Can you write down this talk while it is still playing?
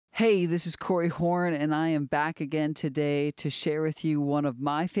Hey, this is Corey Horn, and I am back again today to share with you one of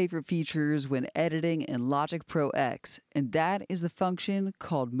my favorite features when editing in Logic Pro X, and that is the function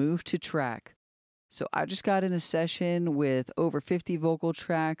called Move to Track. So I just got in a session with over 50 vocal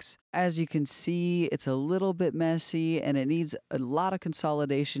tracks. As you can see, it's a little bit messy and it needs a lot of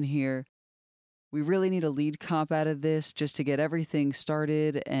consolidation here. We really need a lead comp out of this just to get everything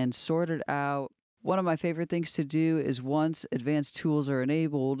started and sorted out. One of my favorite things to do is once advanced tools are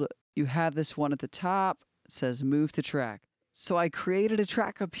enabled, you have this one at the top. It says Move to Track. So I created a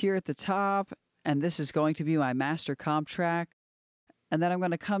track up here at the top, and this is going to be my master comp track. And then I'm going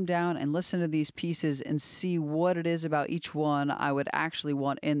to come down and listen to these pieces and see what it is about each one I would actually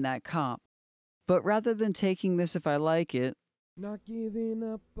want in that comp. But rather than taking this if I like it, not giving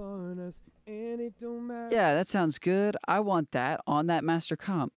up on us, and it don't matter. Yeah, that sounds good. I want that on that master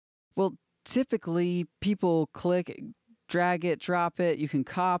comp. Well, typically people click, drag it, drop it, you can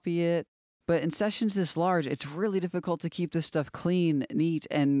copy it. But in sessions this large, it's really difficult to keep this stuff clean, neat,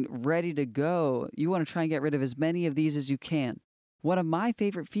 and ready to go. You want to try and get rid of as many of these as you can. One of my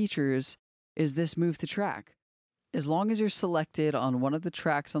favorite features is this Move to Track. As long as you're selected on one of the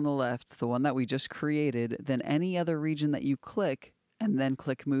tracks on the left, the one that we just created, then any other region that you click and then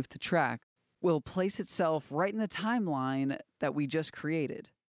click Move to Track will place itself right in the timeline that we just created.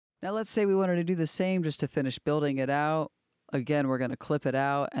 Now let's say we wanted to do the same just to finish building it out. Again, we're going to clip it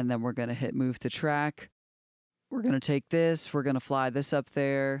out and then we're going to hit Move to Track. We're going to take this, we're going to fly this up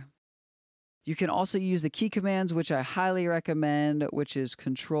there. You can also use the key commands, which I highly recommend, which is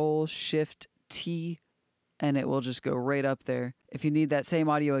Control-Shift-T, and it will just go right up there. If you need that same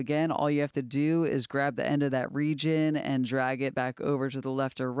audio again, all you have to do is grab the end of that region and drag it back over to the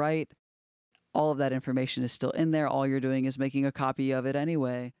left or right. All of that information is still in there. All you're doing is making a copy of it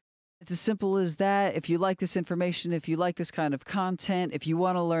anyway. It's as simple as that. If you like this information, if you like this kind of content, if you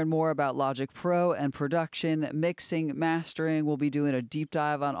want to learn more about Logic Pro and production, mixing, mastering, we'll be doing a deep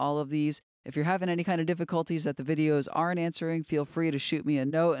dive on all of these. If you're having any kind of difficulties that the videos aren't answering, feel free to shoot me a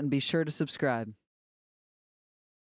note and be sure to subscribe.